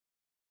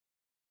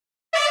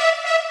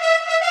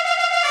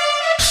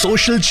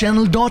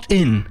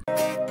socialchannel.in।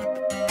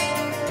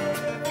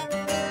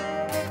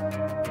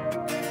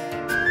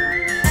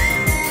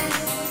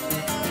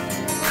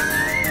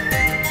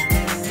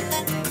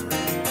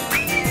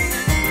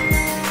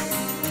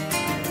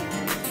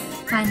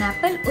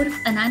 Pineapple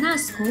उर्फ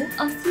अनानास को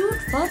a fruit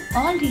for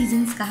all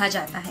reasons कहा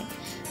जाता है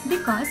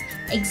because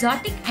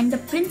exotic and the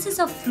princess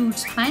of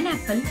fruits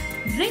pineapple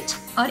rich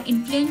और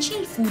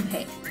इन्फ्लुएंशियल फूड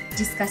है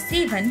जिसका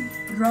सेवन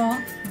रॉ,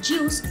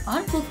 जूस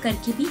और कुक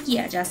करके भी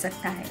किया जा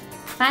सकता है।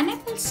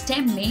 पाइनएप्पल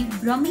स्टेम में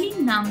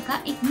ब्रोमेलिन नाम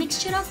का एक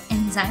मिक्सचर ऑफ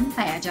एंजाइम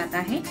पाया जाता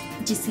है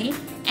जिसे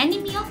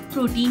एनीमी ऑफ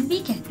प्रोटीन भी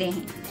कहते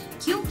हैं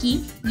क्योंकि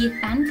ये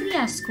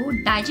पैनक्रियास को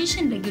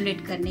डाइजेशन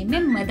रेगुलेट करने में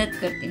मदद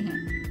करते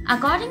हैं।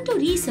 According to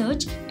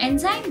research,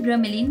 enzyme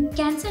bromelain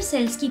cancer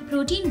cells की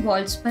प्रोटीन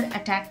वॉल्स पर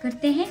अटैक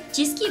करते हैं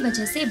जिसकी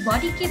वजह से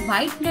बॉडी के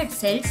white blood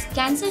cells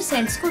cancer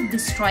cells को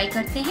डिस्ट्रॉय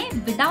करते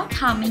हैं without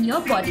harming your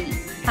body.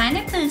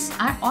 Pineapples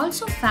are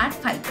also fat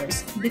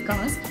fibres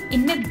because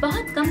इनमें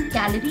बहुत कम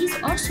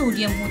कैलोरीज और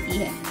सोडियम होती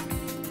है।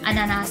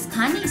 अनानास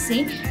खाने से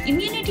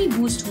इम्यूनिटी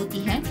बूस्ट होती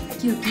है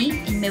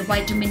क्योंकि इनमें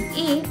विटामिन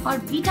ए और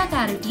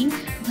बीटा-कैरोटीन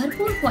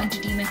भरपूर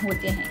क्वांटिटी में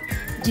होते हैं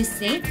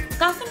जिससे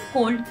कफ एंड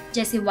कोल्ड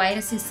जैसे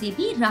वायरसेस से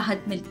भी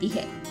राहत मिलती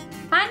है।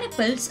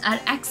 Pineapples are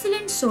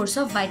excellent source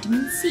of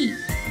vitamin C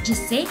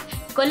जिससे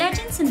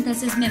कोलेजन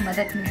सिंथेसिस में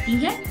मदद मिलती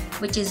है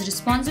which is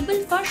responsible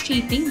for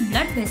shaping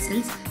blood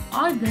vessels,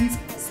 organs,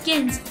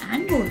 skins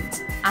and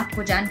bones।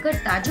 आपको जानकर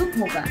ताजुब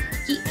होगा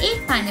कि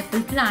एक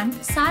पाइनएप्पल प्लांट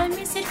साल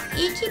में सिर्फ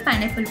एक ही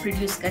पाइनएप्पल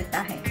प्रोड्यूस करता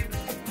है।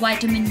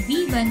 विटामिन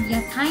B1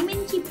 या थायमिन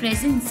की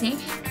प्रेजेंस से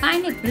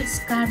पाइनएप्पल्स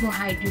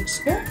कार्बोहाइड्रेट्स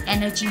को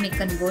एनर्जी में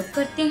कन्वर्ट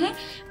करते हैं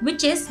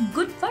which is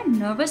good for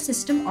nervous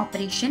system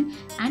operation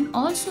and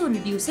also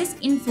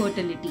reduces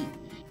infertility।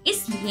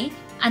 इसलिए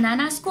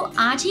अनानास को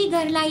आज ही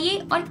घर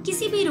लाइए और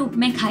किसी भी रूप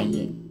में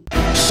खाइए।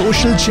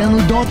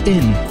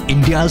 socialchannel.in,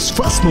 India's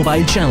first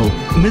mobile channel.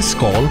 Miss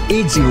call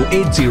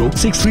 8080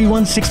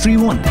 631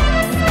 631।